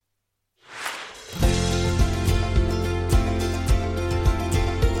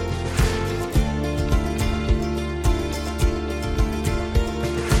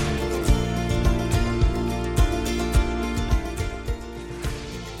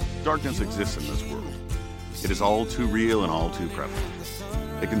Darkness exists in this world. It is all too real and all too prevalent.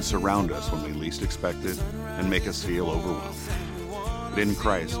 It can surround us when we least expect it and make us feel overwhelmed. But in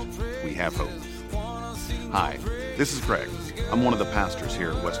Christ, we have hope. Hi, this is Craig. I'm one of the pastors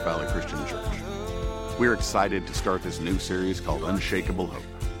here at West Valley Christian Church. We're excited to start this new series called Unshakable Hope.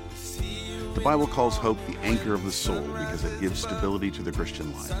 The Bible calls hope the anchor of the soul because it gives stability to the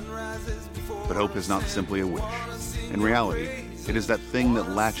Christian life. But hope is not simply a wish. In reality, it is that thing that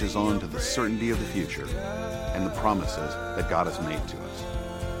latches on to the certainty of the future and the promises that God has made to us.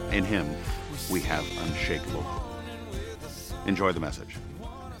 In Him, we have unshakable hope. Enjoy the message.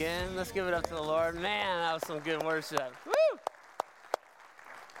 Again, let's give it up to the Lord. Man, that was some good worship. Woo!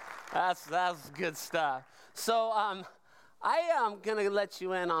 That's good stuff. So I am going to let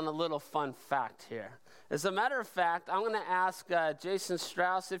you in on a little fun fact here. As a matter of fact, I'm going to ask Jason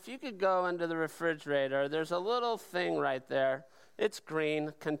Strauss if you could go into the refrigerator. There's a little thing right there. It's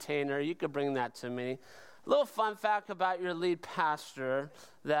green container. You could bring that to me. A little fun fact about your lead pastor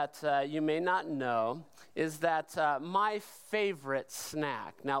that you may not know is that my favorite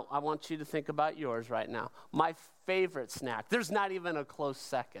snack, now I want you to think about yours right now. My favorite snack, there's not even a close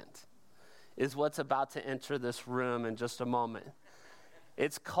second, is what's about to enter this room in just a moment.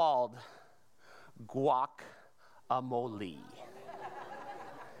 It's called guacamole.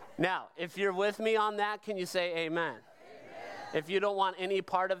 Now, if you're with me on that, can you say amen? Amen? If you don't want any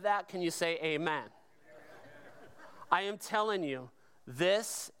part of that, can you say amen? I am telling you,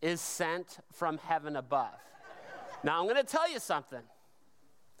 this is sent from heaven above. Now, I'm going to tell you something.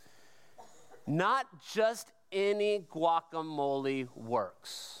 Not just any guacamole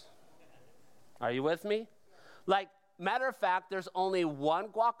works. Are you with me? Like, matter of fact, there's only one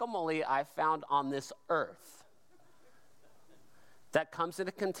guacamole I found on this earth that comes in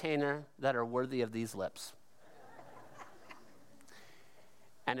a container that are worthy of these lips.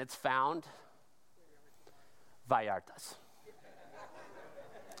 And it's found Vallarta's.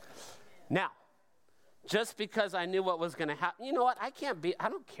 Now, just because I knew what was going to happen, you know what? I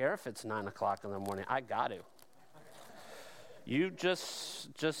don't care if it's 9 o'clock in the morning. I got to. You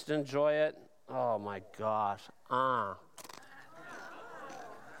just enjoy it. Oh, my gosh. Oh,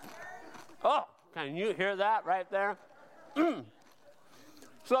 can you hear that right there?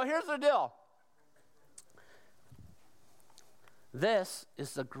 So here's the deal. This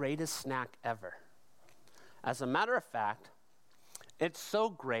is the greatest snack ever. As a matter of fact, it's so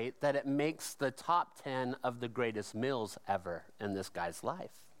great that it makes the top 10 of the greatest meals ever in this guy's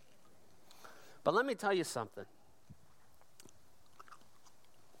life. But let me tell you something.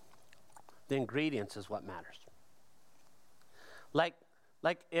 The ingredients is what matters. Like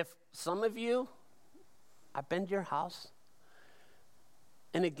if some of you, I've been to your house,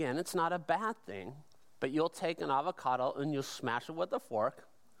 and again, it's not a bad thing, but you'll take an avocado and you'll smash it with a fork,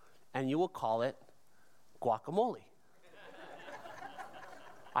 and you will call it guacamole.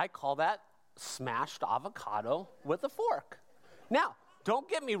 I call that smashed avocado with a fork. Now, don't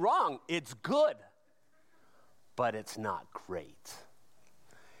get me wrong, it's good, but it's not great.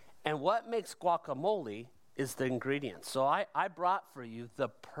 And what makes guacamole is the ingredients. So I brought for you the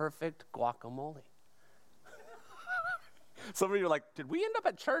perfect guacamole. Some of you are like, did we end up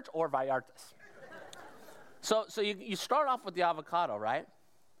at church or Vallarta's? So you start off with the avocado, right?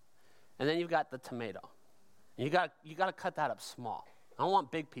 And then you've got the tomato. You got to cut that up small. I don't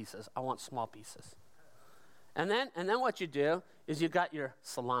want big pieces. I want small pieces. And then what you do is you got your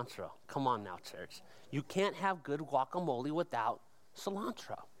cilantro. Come on now, church. You can't have good guacamole without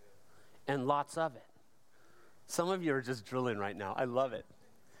cilantro. And lots of it. Some of you are just drooling right now. I love it.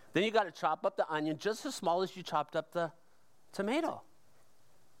 Then you got to chop up the onion just as small as you chopped up the tomato.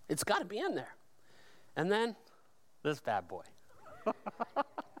 It's got to be in there. And then this bad boy.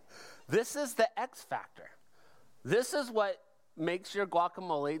 This is the X factor. This is what makes your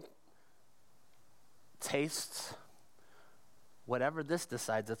guacamole taste whatever this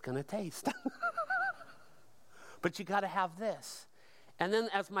decides it's going to taste. But you got to have this. And then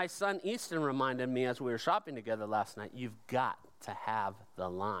as my son Easton reminded me as we were shopping together last night, you've got to have the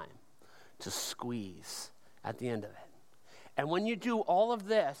lime to squeeze at the end of it. And when you do all of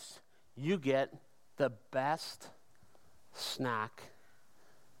this, you get the best snack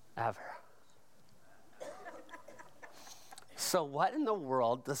ever. So what in the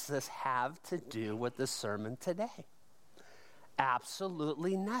world does this have to do with the sermon today?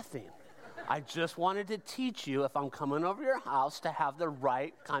 Absolutely nothing. I just wanted to teach you, if I'm coming over your house, to have the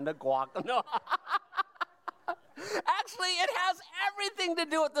right kind of guac. No. Actually, it has everything to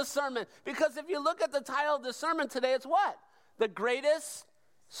do with the sermon. Because if you look at the title of the sermon today, it's what? The greatest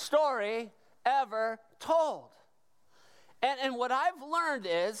story ever told. And what I've learned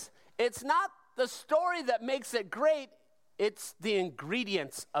is it's not the story that makes it great, it's the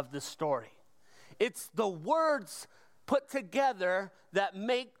ingredients of the story. It's the words put together that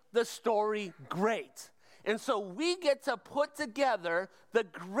make the story great. And so we get to put together the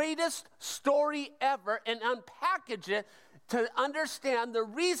greatest story ever and unpackage it to understand the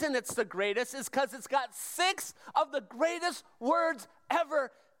reason it's the greatest is because it's got 6 of the greatest words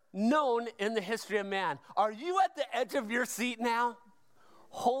ever known in the history of man. Are you at the edge of your seat now?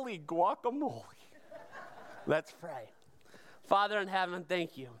 Holy guacamole. Let's pray. Father in heaven,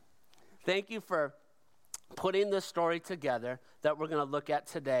 thank you. Thank you for putting this story together that we're going to look at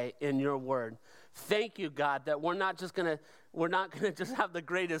today in your word. Thank you, God, that we're not going to just have the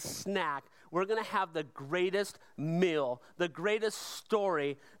greatest snack. We're going to have the greatest meal, the greatest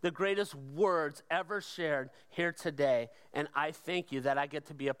story, the greatest words ever shared here today. And I thank you that I get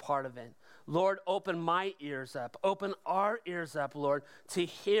to be a part of it. Lord, open my ears up. Open our ears up, Lord, to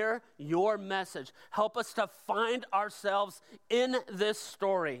hear your message. Help us to find ourselves in this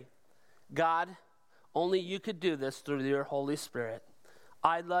story. God, only you could do this through your Holy Spirit.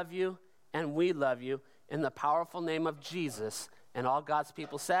 I love you and we love you in the powerful name of Jesus. And all God's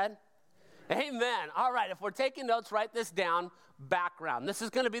people said, amen. All right, if we're taking notes, write this down. Background. This is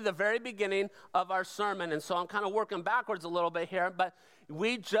going to be the very beginning of our sermon, and so I'm kind of working backwards a little bit here, but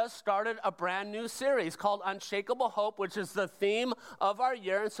we just started a brand new series called Unshakable Hope, which is the theme of our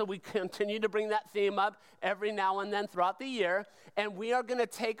year, and so we continue to bring that theme up every now and then throughout the year, and we are going to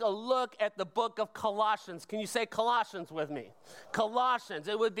take a look at the book of Colossians. Can you say Colossians with me? Colossians.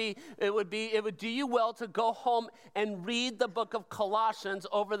 It would do you well to go home and read the book of Colossians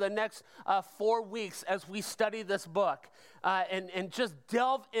over the next 4 weeks as we study this book. And just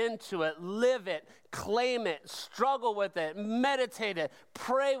delve into it, live it, claim it, struggle with it, meditate it,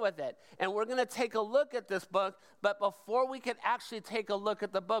 pray with it. And we're going to take a look at this book, but before we can actually take a look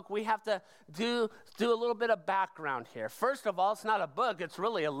at the book, we have to do a little bit of background here. First of all, it's not a book, it's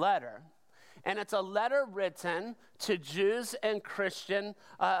really a letter. And it's a letter written to Jews and Christian,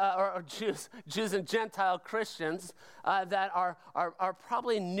 or Jews and Gentile Christians that are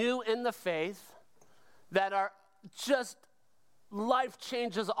probably new in the faith, that are just life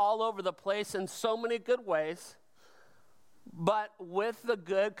changes all over the place in so many good ways, but with the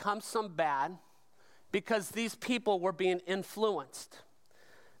good comes some bad because these people were being influenced.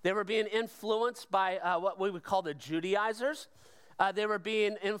 They were being influenced by what we would call the Judaizers. They were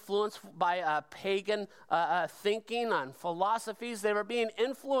being influenced by pagan thinking on philosophies. They were being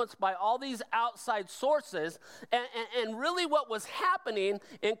influenced by all these outside sources. And really what was happening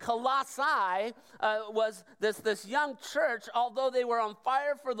in Colossae was this young church, although they were on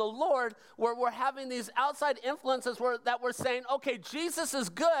fire for the Lord, were having these outside influences that were saying, okay, Jesus is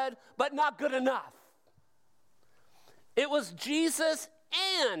good, but not good enough. It was Jesus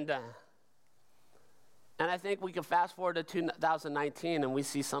and I think we can fast forward to 2019 and we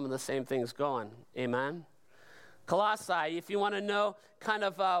see some of the same things going. Amen? Colossae, if you want to know kind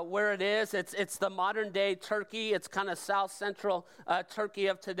of where it is, it's the modern day Turkey. It's kind of south central Turkey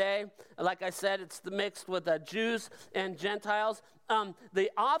of today. Like I said, it's mixed with Jews and Gentiles. The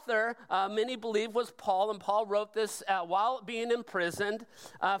author, many believe, was Paul, and Paul wrote this while being imprisoned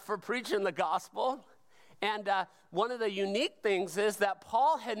for preaching the gospel. And one of the unique things is that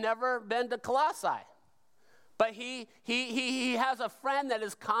Paul had never been to Colossae. But he has a friend that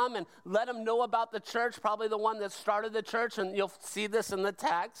has come and let him know about the church, probably the one that started the church, and you'll see this in the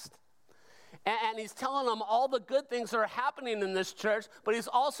text. And he's telling them all the good things that are happening in this church, but he's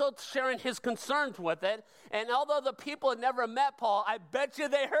also sharing his concerns with it. And although the people had never met Paul, I bet you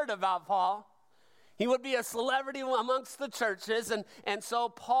they heard about Paul. He would be a celebrity amongst the churches. And so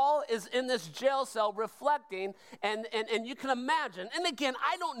Paul is in this jail cell reflecting, and you can imagine, and again,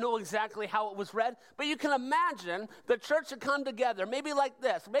 I don't know exactly how it was read, but you can imagine the church had come together, maybe like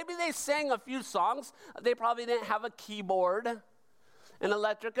this. Maybe they sang a few songs. They probably didn't have a keyboard, an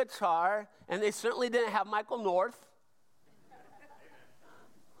electric guitar, and they certainly didn't have Michael North.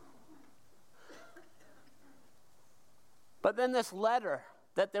 But then this letter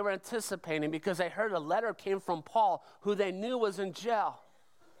that they were anticipating, because they heard a letter came from Paul, who they knew was in jail.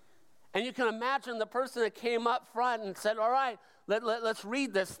 And you can imagine the person that came up front and said, all right, let's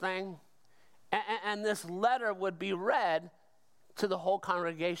read this thing. And this letter would be read to the whole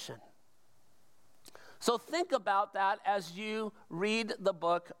congregation. So think about that as you read the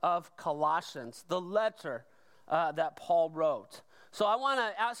book of Colossians, the letter that Paul wrote. So I want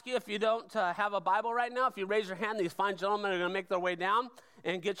to ask you, if you don't have a Bible right now, if you raise your hand, these fine gentlemen are going to make their way down.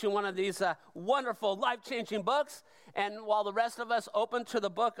 and get you one of these wonderful, life-changing books. And while the rest of us open to the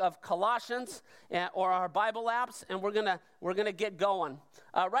book of Colossians or our Bible apps, and we're gonna get going.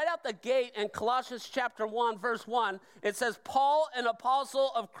 Right out the gate in Colossians chapter 1, verse 1, it says, Paul, an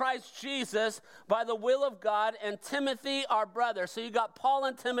apostle of Christ Jesus, by the will of God, and Timothy, our brother. So you got Paul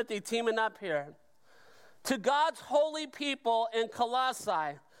and Timothy teaming up here. To God's holy people in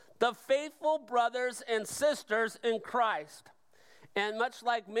Colossae, the faithful brothers and sisters in Christ. And much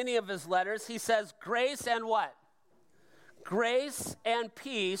like many of his letters, he says, grace and what? Grace and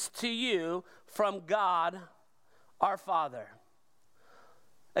peace to you from God our Father.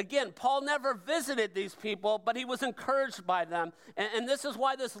 Again, Paul never visited these people, but he was encouraged by them. And this is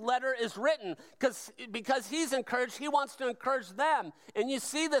why this letter is written, because he's encouraged, he wants to encourage them. And you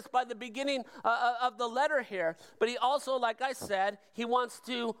see this by the beginning of the letter here. But he also, like I said, he wants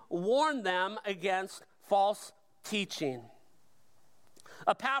to warn them against false teaching.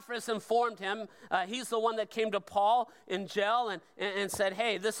 Epaphras informed him, he's the one that came to Paul in jail and said,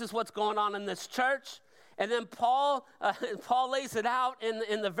 hey, this is what's going on in this church. And then Paul lays it out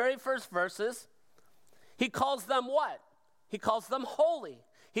in the very first verses. He calls them what? He calls them holy.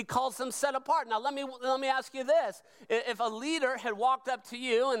 He calls them set apart. Now let me ask you this. If a leader had walked up to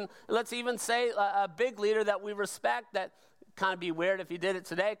you, and let's even say a big leader that we respect, that kind of be weird if he did it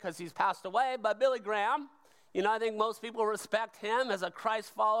today because he's passed away, but Billy Graham, I think most people respect him as a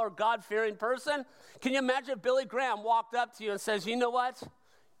Christ follower, God-fearing person. Can you imagine if Billy Graham walked up to you and says, you know what?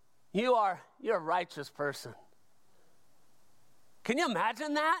 You're a righteous person. Can you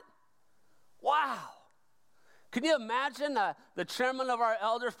imagine that? Wow. Can you imagine the chairman of our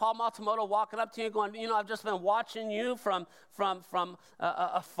elders, Paul Matsumoto, walking up to you going, I've just been watching you from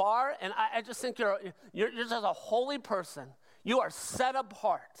afar, and I just think you're just a holy person. You are set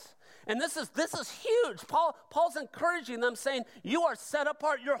apart. And this is huge. Paul's encouraging them, saying, you are set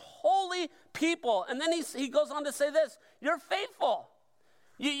apart. You're holy people. And then he goes on to say this, you're faithful.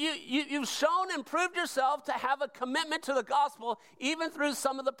 You've shown and proved yourself to have a commitment to the gospel, even through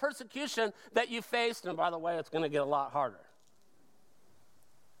some of the persecution that you faced. And by the way, it's going to get a lot harder.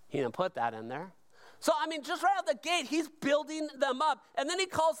 He didn't put that in there. So, just right out the gate, he's building them up. And then he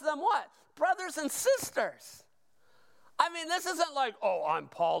calls them what? Brothers and sisters. This isn't like, oh, I'm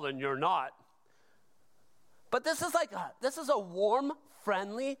Paul and you're not. But this is a warm,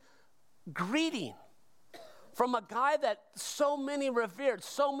 friendly greeting from a guy that so many revered,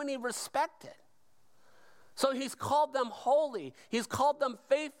 so many respected. So he's called them holy, he's called them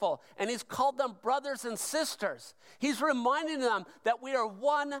faithful, and he's called them brothers and sisters. He's reminding them that we are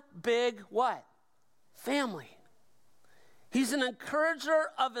one big what? Family. He's an encourager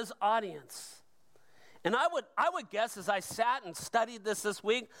of his audience. And I would guess as I sat and studied this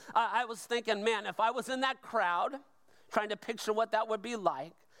week, I was thinking, man, if I was in that crowd, trying to picture what that would be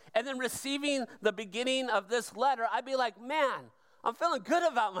like, and then receiving the beginning of this letter, I'd be like, man, I'm feeling good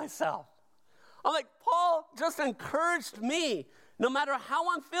about myself. I'm like, Paul just encouraged me. No matter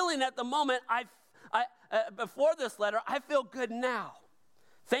how I'm feeling at the moment, before this letter, I feel good now.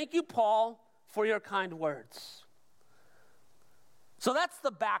 Thank you, Paul, for your kind words. So that's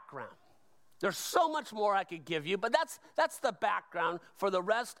the background. There's so much more I could give you, but that's the background for the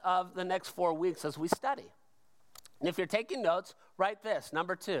rest of the next 4 weeks as we study. And if you're taking notes, write this,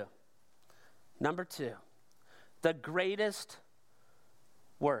 number two. Number two, the greatest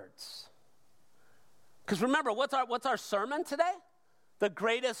words. Because remember, what's our sermon today? The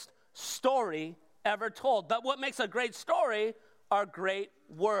greatest story ever told. But what makes a great story are great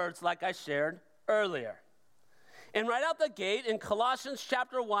words, like I shared earlier. And right out the gate, in Colossians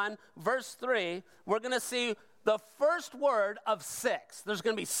chapter 1, verse 3, we're going to see the first word of 6. There's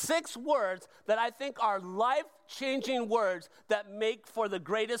going to be 6 words that I think are life-changing words that make for the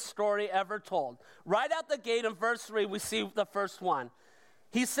greatest story ever told. Right out the gate in verse 3, we see the first one.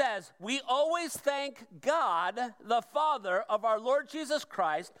 He says, we always thank God, the Father of our Lord Jesus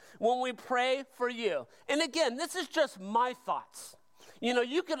Christ, when we pray for you. And again, this is just my thoughts.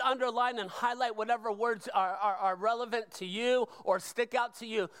 You can underline and highlight whatever words are relevant to you or stick out to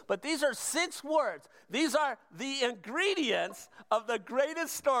you. But these are 6 words. These are the ingredients of the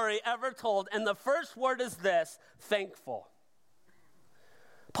greatest story ever told. And the first word is this, thankful.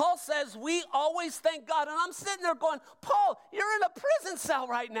 Paul says, we always thank God. And I'm sitting there going, Paul, you're in a prison cell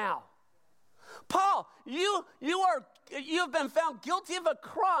right now. Paul, you've been found guilty of a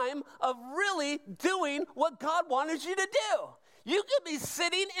crime of really doing what God wanted you to do. You could be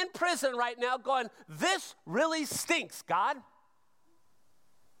sitting in prison right now going, this really stinks, God.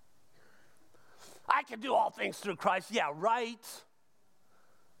 I can do all things through Christ. Yeah, right.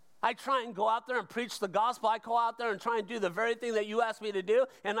 I try and go out there and preach the gospel. I go out there and try and do the very thing that you asked me to do,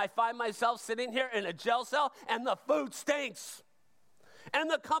 and I find myself sitting here in a jail cell, and the food stinks, and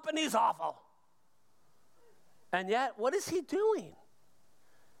the company's awful. And yet, what is he doing?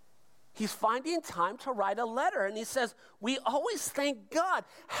 He's finding time to write a letter, and he says, we always thank God.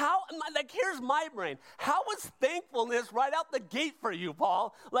 Here's my brain. How was thankfulness right out the gate for you,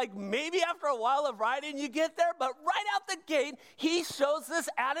 Paul? Like, maybe after a while of writing, you get there, but right out the gate, he shows this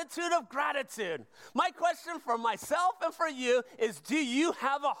attitude of gratitude. My question for myself and for you is, do you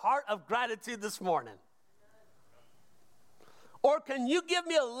have a heart of gratitude this morning? Or can you give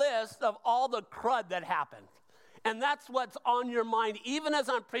me a list of all the crud that happened? And that's what's on your mind, even as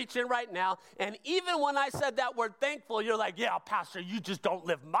I'm preaching right now. And even when I said that word thankful, you're like, yeah, Pastor, you just don't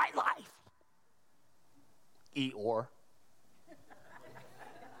live my life. Eeyore.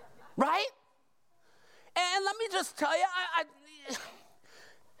 Right? And let me just tell you,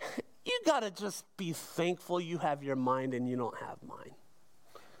 you got to just be thankful you have your mind and you don't have mine.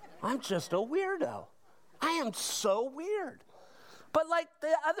 I'm just a weirdo. I am so weird. But like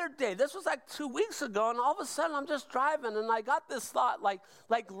the other day, this was like 2 weeks ago, and all of a sudden I'm just driving, and I got this thought, like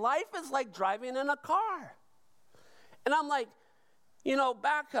life is like driving in a car. And I'm like,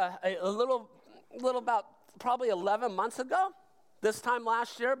 back a little about probably 11 months ago, this time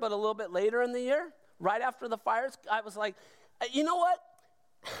last year, but a little bit later in the year, right after the fires, I was like, you know what?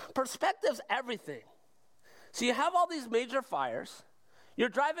 Perspective's everything. So you have all these major fires. You're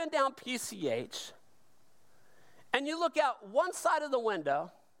driving down PCH. And you look out one side of the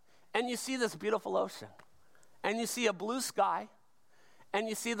window, and you see this beautiful ocean. And you see a blue sky, and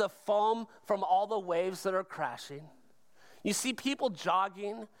you see the foam from all the waves that are crashing. You see people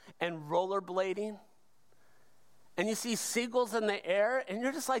jogging and rollerblading. And you see seagulls in the air, and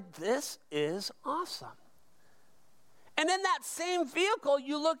you're just like, this is awesome. And in that same vehicle,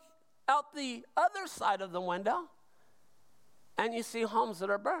 you look out the other side of the window, and you see homes that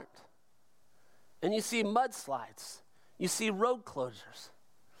are burnt. And you see mudslides. You see road closures.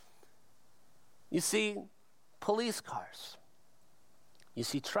 You see police cars. You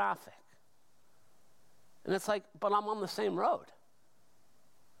see traffic. And it's like, but I'm on the same road.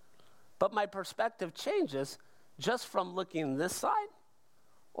 But my perspective changes just from looking this side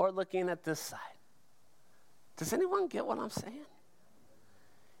or looking at this side. Does anyone get what I'm saying?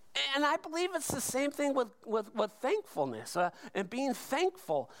 And I believe it's the same thing with thankfulness and being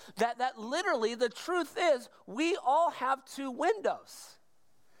thankful. That literally the truth is we all have two windows.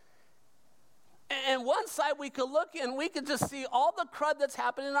 And one side we could look and we could just see all the crud that's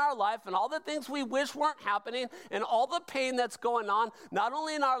happening in our life and all the things we wish weren't happening and all the pain that's going on, not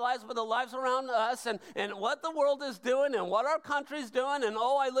only in our lives, but the lives around us and what the world is doing and what our country's doing. And,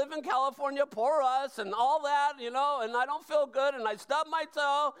 I live in California, poor us, and all that, and I don't feel good, and I stubbed my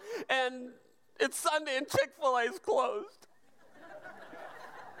toe, and it's Sunday and Chick-fil-A is closed.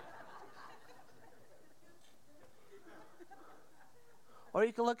 Or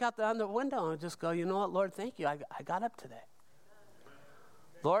you can look out the window and just go, you know what, Lord, thank you. I got up today.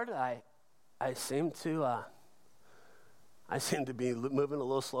 Lord, I seem to be moving a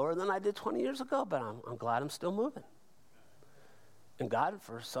little slower than I did 20 years ago, but I'm glad I'm still moving. And God,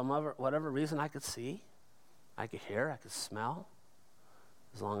 for whatever reason, I could see, I could hear, I could smell,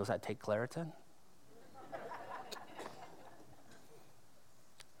 as long as I take Claritin.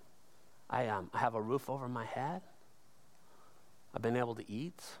 I have a roof over my head. I've been able to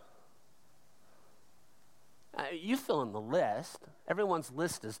eat. You fill in the list. Everyone's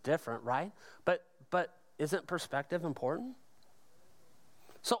list is different, right? But isn't perspective important?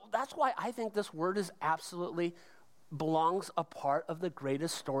 So that's why I think this word is absolutely belongs a part of the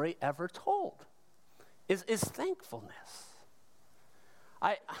greatest story ever told. Is thankfulness.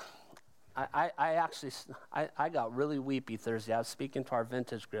 I got really weepy Thursday. I was speaking to our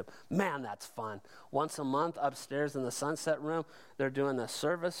vintage group. Man, that's fun. Once a month upstairs in the Sunset Room, they're doing a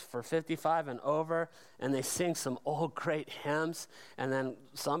service for 55 and over, and they sing some old great hymns, and then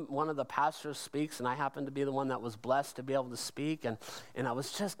one of the pastors speaks, and I happened to be the one that was blessed to be able to speak, and I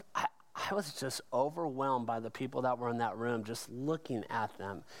was just overwhelmed by the people that were in that room, just looking at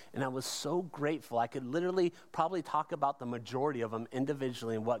them. And I was so grateful. I could literally probably talk about the majority of them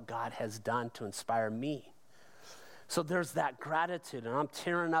individually and what God has done to inspire me. So there's that gratitude. And I'm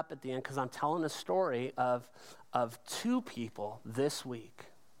tearing up at the end because I'm telling a story of two people this week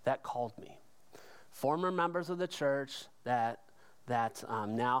that called me. Former members of the church that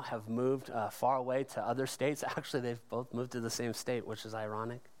now have moved far away to other states. Actually, they've both moved to the same state, which is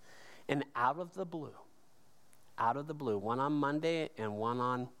ironic. And out of the blue, one on Monday and one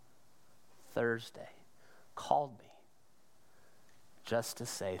on Thursday, called me just to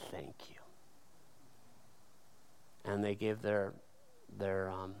say thank you. And they gave their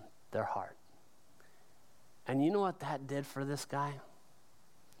heart. And you know what that did for this guy?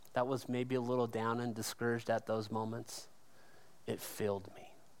 That was maybe a little down and discouraged at those moments. It filled me.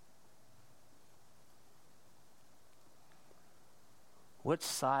 Which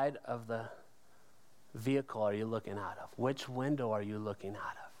side of the vehicle are you looking out of? Which window are you looking out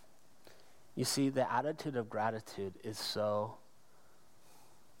of? You see, the attitude of gratitude is so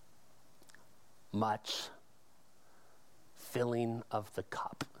much filling of the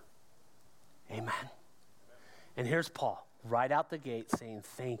cup. Amen. And here's Paul, right out the gate saying,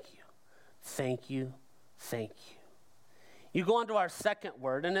 thank you, thank you, thank you. You go on to our second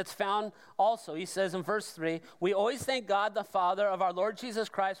word, and it's found also, he says in verse 3, we always thank God the Father of our Lord Jesus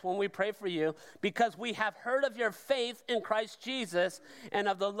Christ when we pray for you, because we have heard of your faith in Christ Jesus and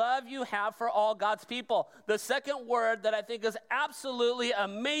of the love you have for all God's people. The second word that I think is absolutely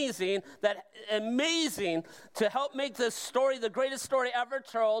amazing to help make this story the greatest story ever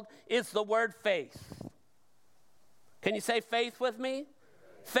told is the word faith. Can you say faith with me?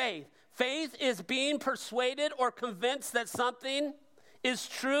 Faith. Faith is being persuaded or convinced that something is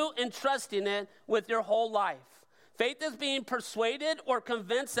true and trusting it with your whole life. Faith is being persuaded or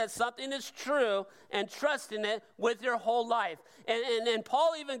convinced that something is true and trusting it with your whole life. And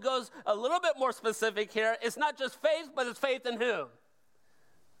Paul even goes a little bit more specific here. It's not just faith, but it's faith in who?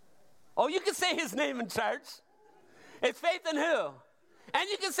 Oh, you can say his name in church. It's faith in who? And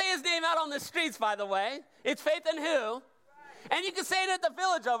you can say his name out on the streets, by the way. It's faith in who? And you can say it at the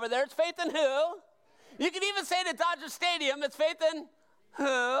village over there. It's faith in who? You can even say it at Dodger Stadium. It's faith in who?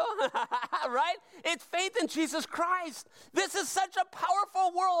 Right? It's faith in Jesus Christ. This is such a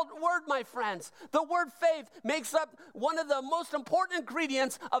powerful word, my friends. The word faith makes up one of the most important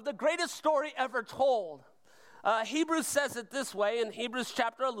ingredients of the greatest story ever told. Hebrews says it this way in Hebrews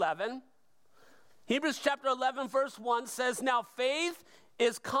chapter 11. Hebrews chapter 11 verse 1 says, now faith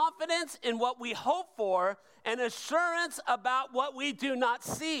is confidence in what we hope for and assurance about what we do not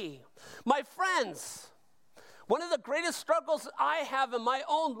see. My friends, one of the greatest struggles I have in my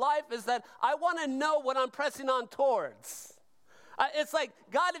own life is that I want to know what I'm pressing on towards. It's like,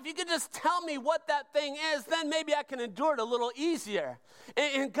 God, if you could just tell me what that thing is, then maybe I can endure it a little easier.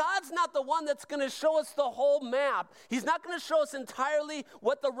 And God's not the one that's going to show us the whole map. He's not going to show us entirely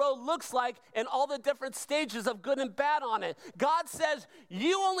what the road looks like and all the different stages of good and bad on it. God says,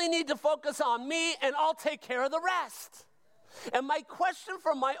 you only need to focus on me and I'll take care of the rest. And my question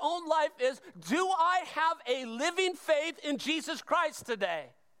for my own life is, do I have a living faith in Jesus Christ today?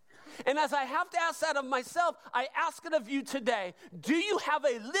 And as I have to ask that of myself, I ask it of you today. Do you have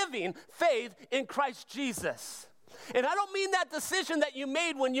a living faith in Christ Jesus? And I don't mean that decision that you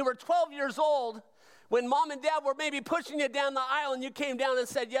made when you were 12 years old, when mom and dad were maybe pushing you down the aisle and you came down and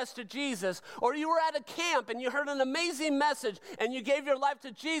said yes to Jesus. Or you were at a camp and you heard an amazing message and you gave your life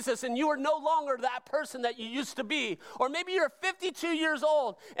to Jesus and you were no longer that person that you used to be. Or maybe you're 52 years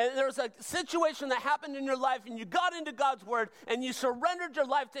old and there's a situation that happened in your life and you got into God's word and you surrendered your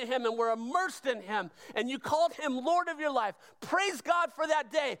life to him and were immersed in him and you called him Lord of your life. Praise God for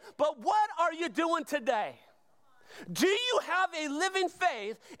that day. But what are you doing today? Do you have a living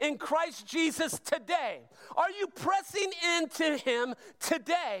faith in Christ Jesus today? Are you pressing into him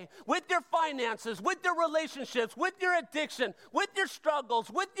today with your finances, with your relationships, with your addiction, with your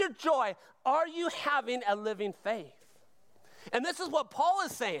struggles, with your joy? Are you having a living faith? And this is what Paul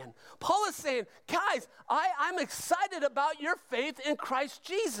is saying. Paul is saying, guys, I'm excited about your faith in Christ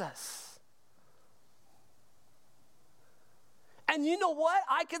Jesus. And you know what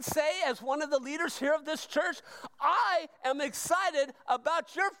I could say as one of the leaders here of this church? I am excited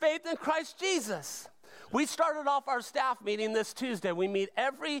about your faith in Christ Jesus. We started off our staff meeting this Tuesday. We meet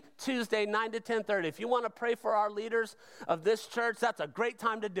every Tuesday, 9 to 10:30. If you want to pray for our leaders of this church, that's a great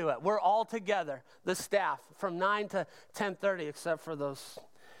time to do it. We're all together, the staff, from 9 to 10:30, except for those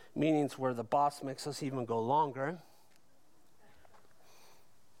meetings where the boss makes us even go longer.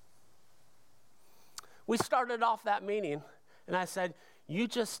 We started off that meeting. And I said,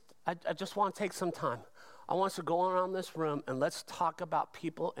 I just want to take some time. I want us to go around this room and let's talk about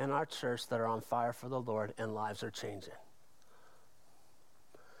people in our church that are on fire for the Lord and lives are changing.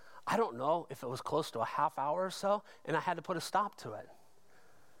 I don't know if it was close to a half hour or so, and I had to put a stop to it.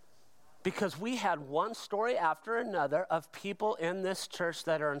 Because we had one story after another of people in this church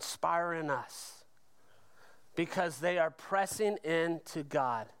that are inspiring us. Because they are pressing into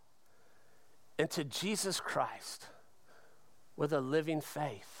God, into Jesus Christ, with a living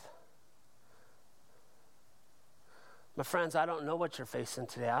faith. My friends, I don't know what you're facing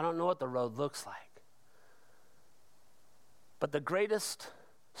today. I don't know what the road looks like. But the greatest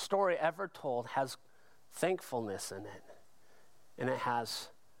story ever told has thankfulness in it, and it has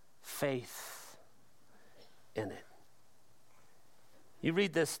faith in it. You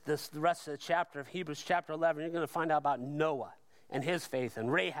read the rest of the chapter of Hebrews chapter 11, you're going to find out about Noah and his faith,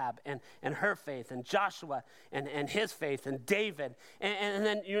 and Rahab and her faith, and Joshua and his faith, and David. And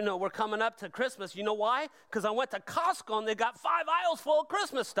then, we're coming up to Christmas. You know why? Because I went to Costco, and they got 5 aisles full of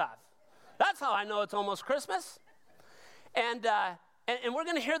Christmas stuff. That's how I know it's almost Christmas. And we're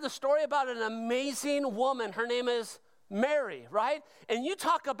going to hear the story about an amazing woman. Her name is Mary, right? And you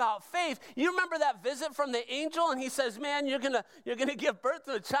talk about faith. You remember that visit from the angel, and he says, "Man, you're gonna give birth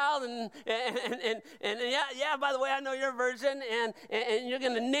to a child, and yeah. By the way, I know you're a virgin, and you're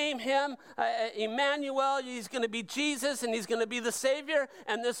gonna name him Emmanuel. He's gonna be Jesus, and he's gonna be the Savior."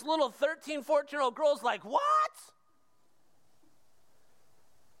 And this little 13, 14-year-old girl's like, "What?"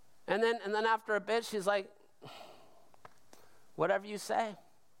 And then after a bit, she's like, "Whatever you say,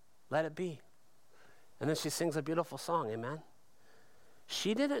 let it be." And then she sings a beautiful song, amen?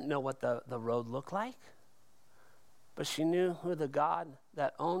 She didn't know what the road looked like, but she knew who the God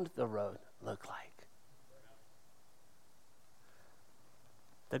that owned the road looked like.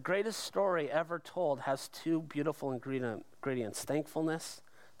 The greatest story ever told has 2 beautiful ingredients. Thankfulness,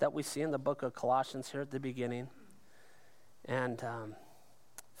 that we see in the book of Colossians here at the beginning, and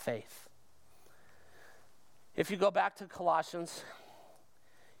faith. If you go back to Colossians,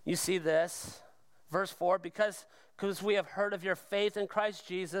 you see this. Verse 4, because we have heard of your faith in Christ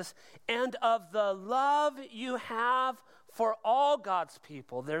Jesus and of the love you have for all God's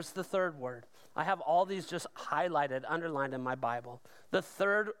people. There's the third word. I have all these just highlighted, underlined in my Bible. The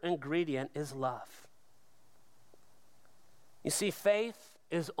third ingredient is love. You see, faith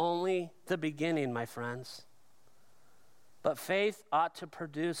is only the beginning, my friends. But faith ought to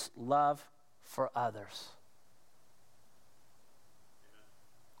produce love for others.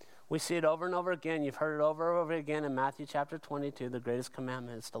 We see it over and over again. You've heard it over and over again in Matthew chapter 22. The greatest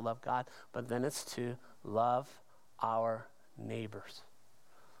commandment is to love God, but then it's to love our neighbors.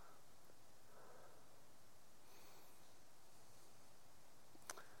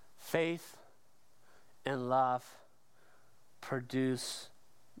 Faith and love produce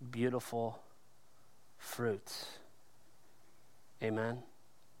beautiful fruits. Amen?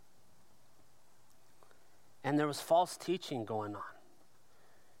 And there was false teaching going on.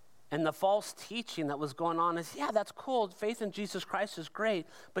 And the false teaching that was going on is, yeah, that's cool. Faith in Jesus Christ is great,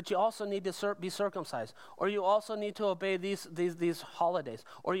 but you also need to be circumcised, or you also need to obey these holidays,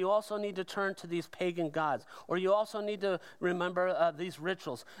 or you also need to turn to these pagan gods, or you also need to remember these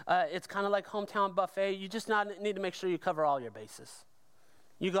rituals. It's kind of like hometown buffet. You just need to make sure you cover all your bases.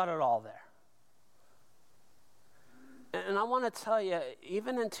 You got it all there. And I want to tell you,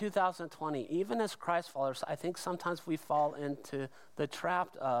 even in 2020, even as Christ followers, I think sometimes we fall into the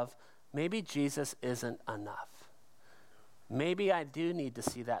trap of maybe Jesus isn't enough. Maybe I do need to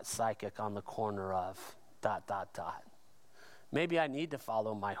see that psychic on the corner of ... Maybe I need to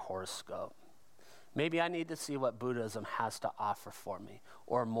follow my horoscope. Maybe I need to see what Buddhism has to offer for me,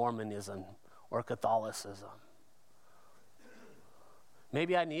 or Mormonism, or Catholicism.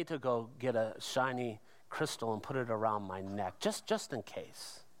 Maybe I need to go get a shiny crystal and put it around my neck, just in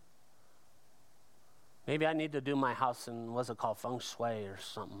case. Maybe I need to do my house in, what's it called, feng shui or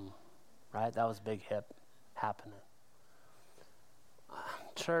something, right? That was big hip happening.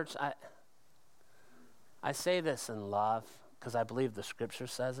 Church, I say this in love because I believe the scripture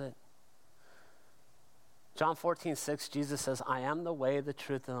says it. John 14:6, Jesus says, "I am the way, the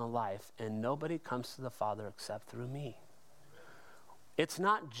truth, and the life, and nobody comes to the Father except through me." It's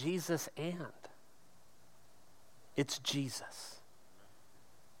not Jesus and. It's Jesus.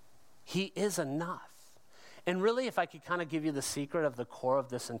 He is enough. And really, if I could kind of give you the secret of the core of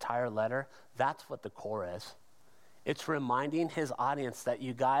this entire letter, that's what the core is. It's reminding his audience that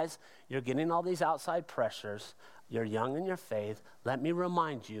you guys, you're getting all these outside pressures. You're young in your faith. Let me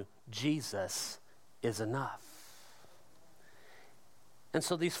remind you, Jesus is enough. And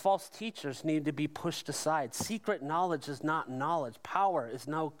so these false teachers need to be pushed aside. Secret knowledge is not knowledge. Power is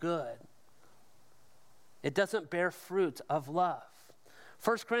no good. It doesn't bear fruit of love.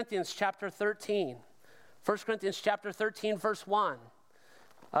 1 Corinthians chapter 13. 1 Corinthians chapter 13, verse 1.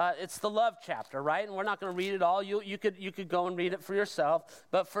 It's the love chapter, right? And we're not going to read it all. You could go and read it for yourself.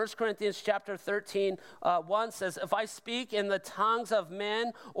 But 1 Corinthians chapter 13, 1 says, "If I speak in the tongues of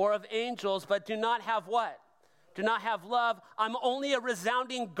men or of angels, but do not have" what? Do not have love, I'm only a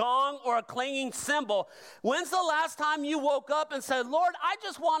resounding gong or a clanging cymbal. When's the last time you woke up and said, "Lord, I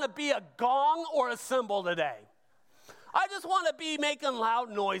just want to be a gong or a cymbal today. I just want to be making loud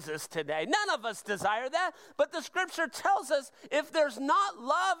noises today. None of us desire that, but the scripture tells us if there's not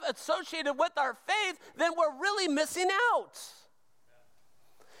love associated with our faith, then we're really missing out.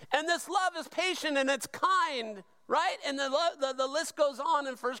 And this love is patient and it's kind, right? And the list goes on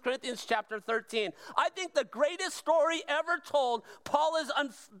in 1 Corinthians chapter 13. I think the greatest story ever told, Paul is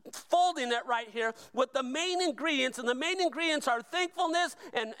unfolding it right here with the main ingredients, and the main ingredients are thankfulness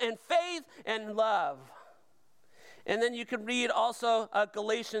and faith and love. And then you can read also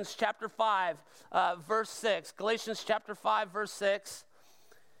Galatians chapter 5, verse 6. Galatians chapter 5, verse 6.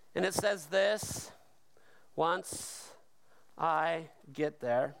 And it says this, once I get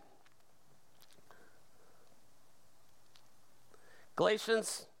there.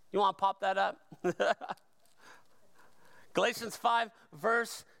 Galatians, you want to pop that up? Galatians 5,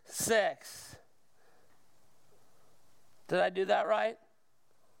 verse 6. Did I do that right?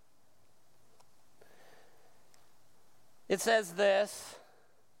 It says this,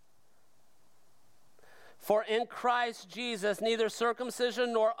 for in Christ Jesus, neither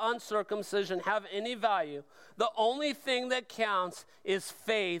circumcision nor uncircumcision have any value. The only thing that counts is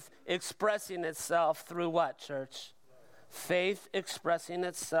faith expressing itself through what, church? Faith expressing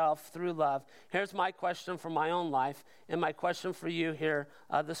itself through love. Here's my question for my own life and my question for you here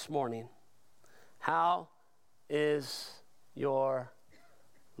this morning. How is your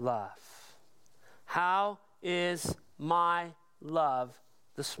love? How is my love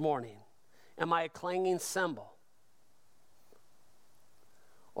this morning? Am I a clanging cymbal?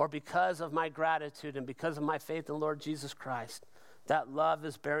 Or because of my gratitude and because of my faith in Lord Jesus Christ, that love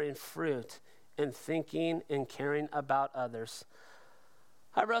is bearing fruit in thinking and caring about others?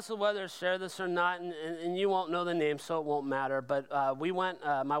 I wrestled whether to share this or not, and you won't know the name, so it won't matter. But we went,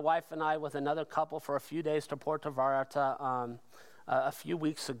 my wife and I, with another couple for a few days to Puerto Vallarta a few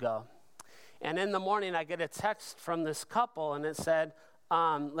weeks ago. And in the morning, I get a text from this couple, and it said,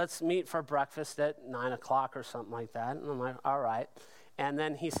 let's meet for breakfast at 9 o'clock or something like that. And I'm like, all right. And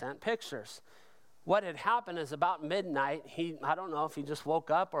then he sent pictures. What had happened is about midnight, I don't know if he just woke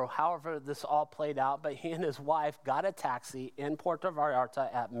up or however this all played out, but he and his wife got a taxi in Puerto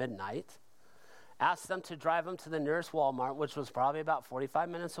Vallarta at midnight, asked them to drive him to the nearest Walmart, which was probably about 45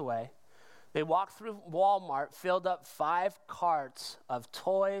 minutes away. They walked through Walmart, filled up 5 carts of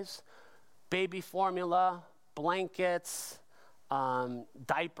toys, baby formula, blankets,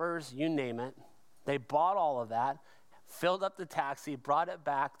 diapers, you name it. They bought all of that, filled up the taxi, brought it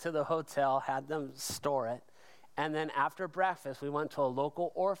back to the hotel, had them store it. And then after breakfast, we went to a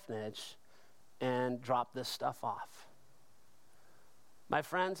local orphanage and dropped this stuff off. My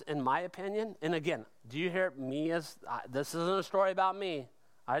friends, in my opinion, and again, do you hear me this isn't a story about me.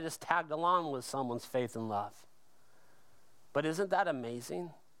 I just tagged along with someone's faith and love. But isn't that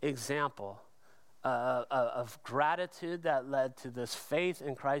amazing example of gratitude that led to this faith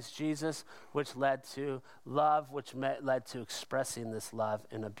in Christ Jesus, which led to love, which led to expressing this love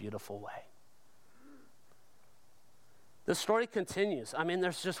in a beautiful way? The story continues. I mean,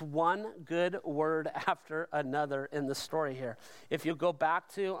 there's just one good word after another in the story here. If you go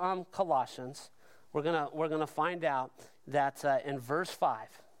back to Colossians, we're gonna find out that in verse 5,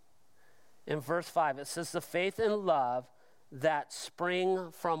 it says the faith and love that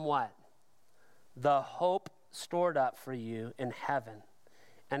spring from what? The hope stored up for you in heaven,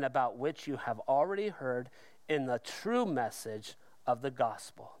 and about which you have already heard in the true message of the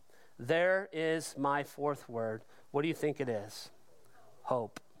gospel. There is my fourth word. What do you think it is?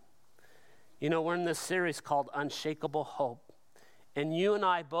 Hope. You know, we're in this series called Unshakable Hope. And you and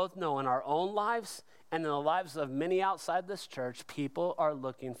I both know in our own lives and in the lives of many outside this church, people are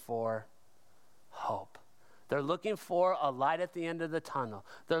looking for hope. They're looking for a light at the end of the tunnel.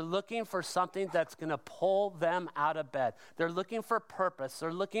 They're looking for something that's going to pull them out of bed. They're looking for purpose.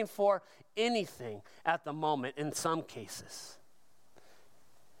 They're looking for anything at the moment in some cases.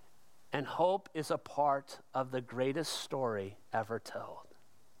 And hope is a part of the greatest story ever told.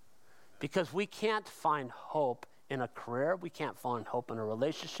 Because we can't find hope in a career. We can't find hope in a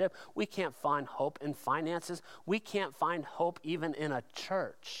relationship. We can't find hope in finances. We can't find hope even in a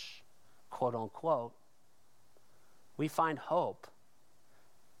church, quote unquote. We find hope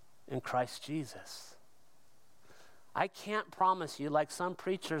in Christ Jesus. I can't promise you, like some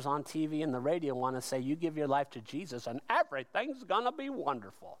preachers on TV and the radio want to say, you give your life to Jesus and everything's going to be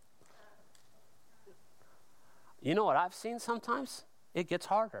wonderful. You know what I've seen sometimes? It gets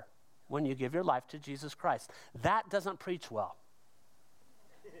harder when you give your life to Jesus Christ. That doesn't preach well.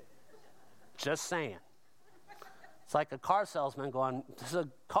 Just saying. It's like a car salesman going, this is a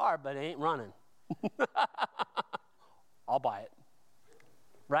car, but it ain't running. I'll buy it.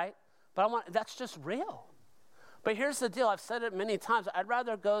 Right? But that's just real. But here's the deal. I've said it many times. I'd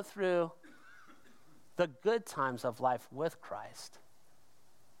rather go through the good times of life with Christ,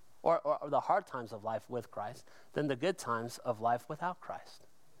 or the hard times of life with Christ, than the good times of life without Christ.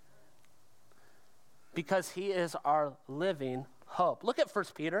 Because he is our living hope. Look at 1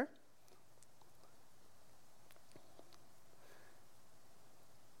 Peter.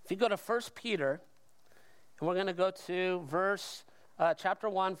 If you go to 1 Peter, and we're going to go to chapter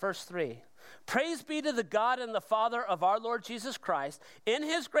 1, verse 3. Praise be to the God and the Father of our Lord Jesus Christ. In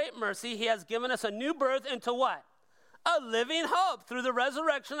his great mercy, he has given us a new birth into what? A living hope through the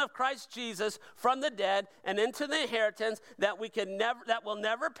resurrection of Christ Jesus from the dead and into the inheritance that will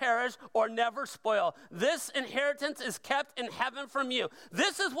never perish or never spoil. This inheritance is kept in heaven from you.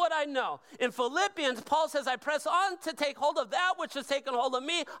 This is what I know. In Philippians, Paul says, I press on to take hold of that which has taken hold of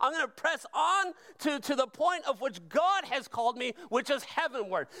me. I'm going to press on to the point of which God has called me, which is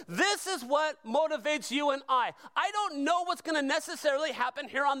heavenward. This is what motivates you and I. I don't know what's going to necessarily happen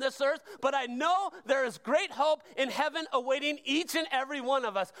here on this earth, but I know there is great hope in heaven awaiting each and every one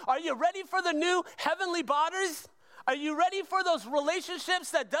of us. Are you ready for the new heavenly bodies? Are you ready for those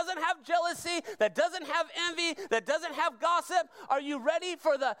relationships that doesn't have jealousy, that doesn't have envy, that doesn't have gossip? Are you ready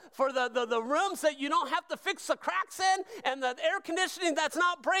for the rooms that you don't have to fix the cracks in and the air conditioning that's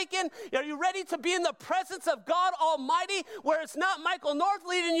not breaking? Are you ready to be in the presence of God Almighty where it's not Michael North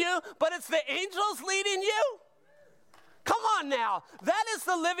leading you, but it's the angels leading you? Come on now. That is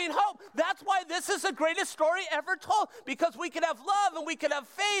the living hope. That's why this is the greatest story ever told, because we could have love and we could have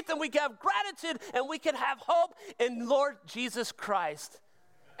faith and we could have gratitude and we could have hope in Lord Jesus Christ.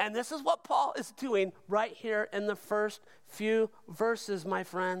 And this is what Paul is doing right here in the first few verses, my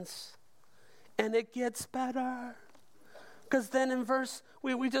friends. And it gets better. Because then in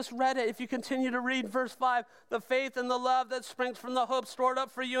we just read it. If you continue to read verse 5, the faith and the love that springs from the hope stored up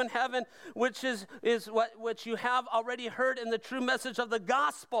for you in heaven, which is what you have already heard in the true message of the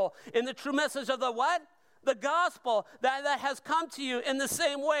gospel. In the true message of the what? The gospel that has come to you in the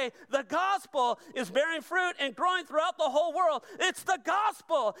same way. The gospel is bearing fruit and growing throughout the whole world. It's the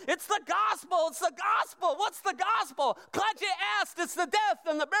gospel. It's the gospel. It's the gospel. What's the gospel? Glad you asked. It's the death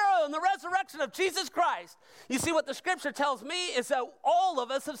and the burial and the resurrection of Jesus Christ. You see, what the scripture tells me is that all of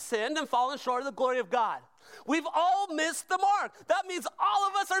us have sinned and fallen short of the glory of God. We've all missed the mark. That means all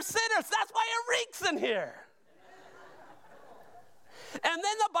of us are sinners. That's why it reeks in here. And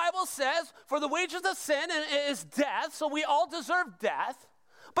then the Bible says, for the wages of sin is death, so we all deserve death.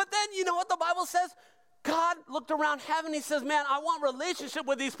 But then, you know what the Bible says? God looked around heaven, he says, man, I want relationship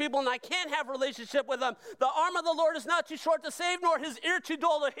with these people, and I can't have relationship with them. The arm of the Lord is not too short to save, nor his ear too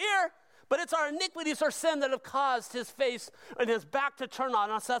dull to hear. But it's our iniquities, our sin, that have caused his face and his back to turn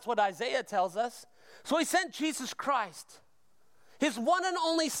on us. That's what Isaiah tells us. So he sent Jesus Christ, his one and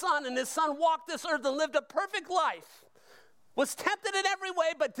only Son, and his Son walked this earth and lived a perfect life. Was tempted in every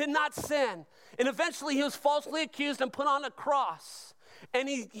way, but did not sin. And eventually he was falsely accused and put on a cross. And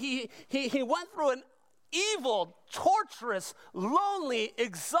he went through an evil, torturous, lonely,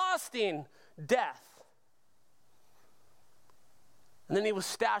 exhausting death. And then he was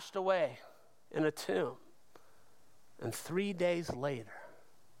stashed away in a tomb. And 3 days later,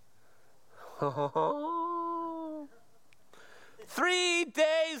 3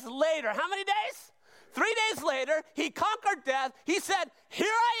 days later, how many days? 3 days later, he conquered death. He said, here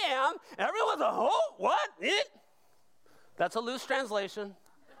I am. Everyone's like, oh, what? That's a loose translation.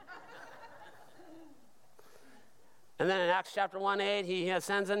 And then in Acts chapter 1:8, he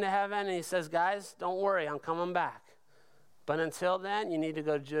ascends into heaven and he says, guys, don't worry, I'm coming back. But until then, you need to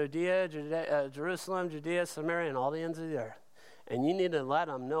go to Jerusalem, Judea, Samaria, and all the ends of the earth. And you need to let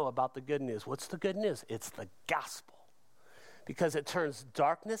them know about the good news. What's the good news? It's the gospel. Because it turns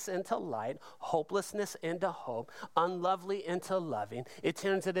darkness into light, hopelessness into hope, unlovely into loving. It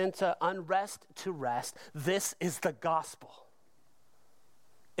turns it into unrest to rest. This is the gospel.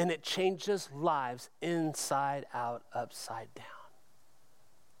 And it changes lives inside out, upside down.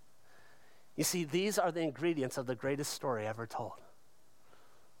 You see, these are the ingredients of the greatest story ever told.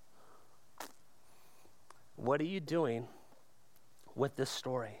 What are you doing with this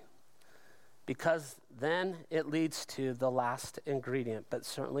story? Because then it leads to the last ingredient, but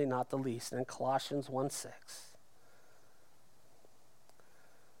certainly not the least, in Colossians 1:6.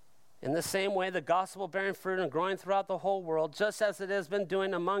 In the same way, the gospel bearing fruit and growing throughout the whole world, just as it has been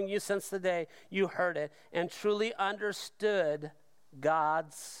doing among you since the day you heard it and truly understood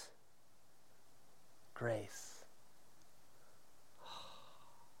God's grace.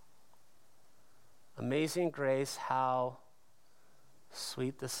 Amazing grace, how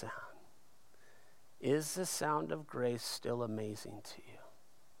sweet the sound. Is the sound of grace still amazing to you?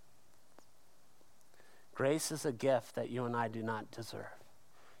 Grace is a gift that you and I do not deserve.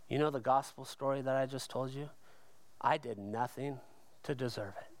 You know the gospel story that I just told you? I did nothing to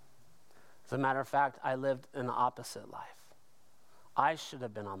deserve it. As a matter of fact, I lived an opposite life. I should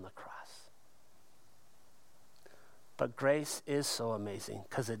have been on the cross. But grace is so amazing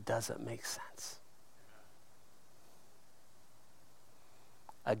because it doesn't make sense.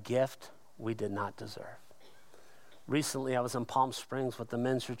 A gift we did not deserve. Recently, I was in Palm Springs with the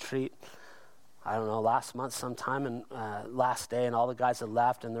men's retreat. I don't know, last month sometime, and last day, and all the guys had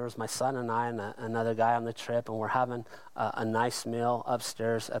left, and there was my son and I and another guy on the trip, and we're having a nice meal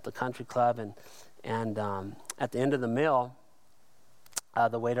upstairs at the country club, and at the end of the meal,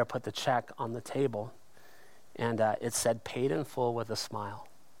 the waiter put the check on the table, and it said, paid in full with a smile.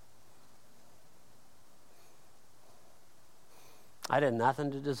 I did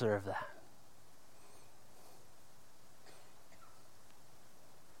nothing to deserve that.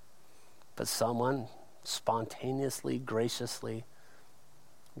 But someone spontaneously, graciously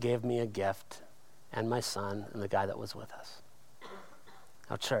gave me a gift, and my son and the guy that was with us.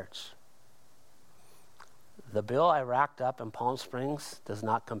 Now, church, the bill I racked up in Palm Springs does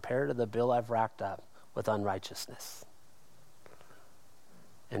not compare to the bill I've racked up with unrighteousness.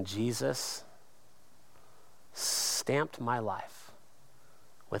 And Jesus stamped my life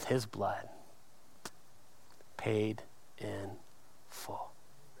with his blood, paid in full.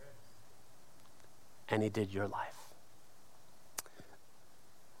 And he did your life.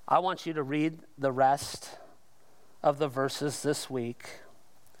 I want you to read the rest of the verses this week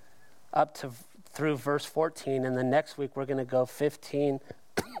up to through verse 14, and then next week we're going to go 15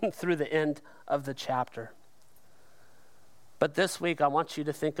 through the end of the chapter. But this week I want you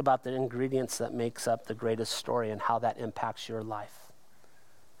to think about the ingredients that makes up the greatest story and how that impacts your life.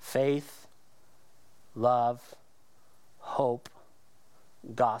 Faith, love, hope,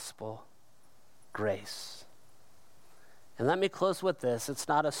 gospel, grace. And let me close with this. It's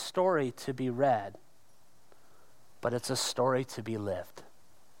not a story to be read, but it's a story to be lived.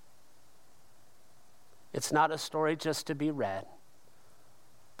 It's not a story just to be read,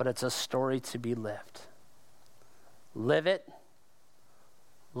 but it's a story to be lived. Live it,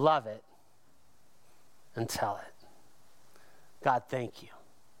 love it, and tell it. God, thank you.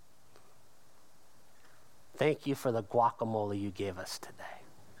 Thank you for the guacamole you gave us today.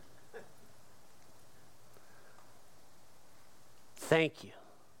 Thank you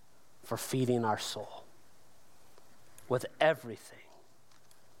for feeding our soul with everything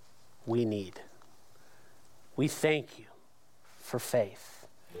we need. We thank you for faith.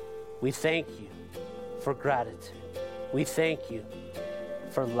 We thank you for gratitude. We thank you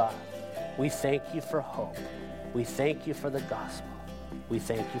for love. We thank you for hope. We thank you for the gospel. We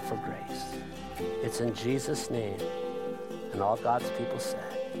thank you for grace. It's in Jesus' name, and all God's people said.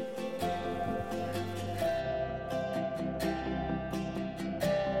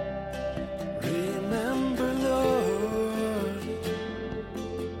 Remember, Lord,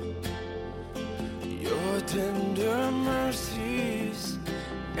 your tender mercies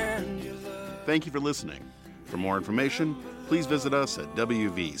and your love. Thank you for listening. For more information, please visit us at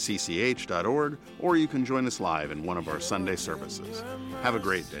wvcch.org, or you can join us live in one of our Sunday services. Have a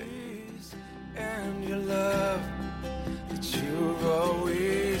great day. And your love that you've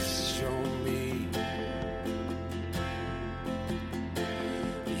always shown me.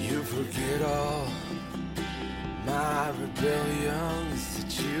 You forget all my rebellions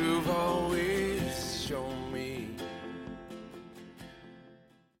that you've always shown me.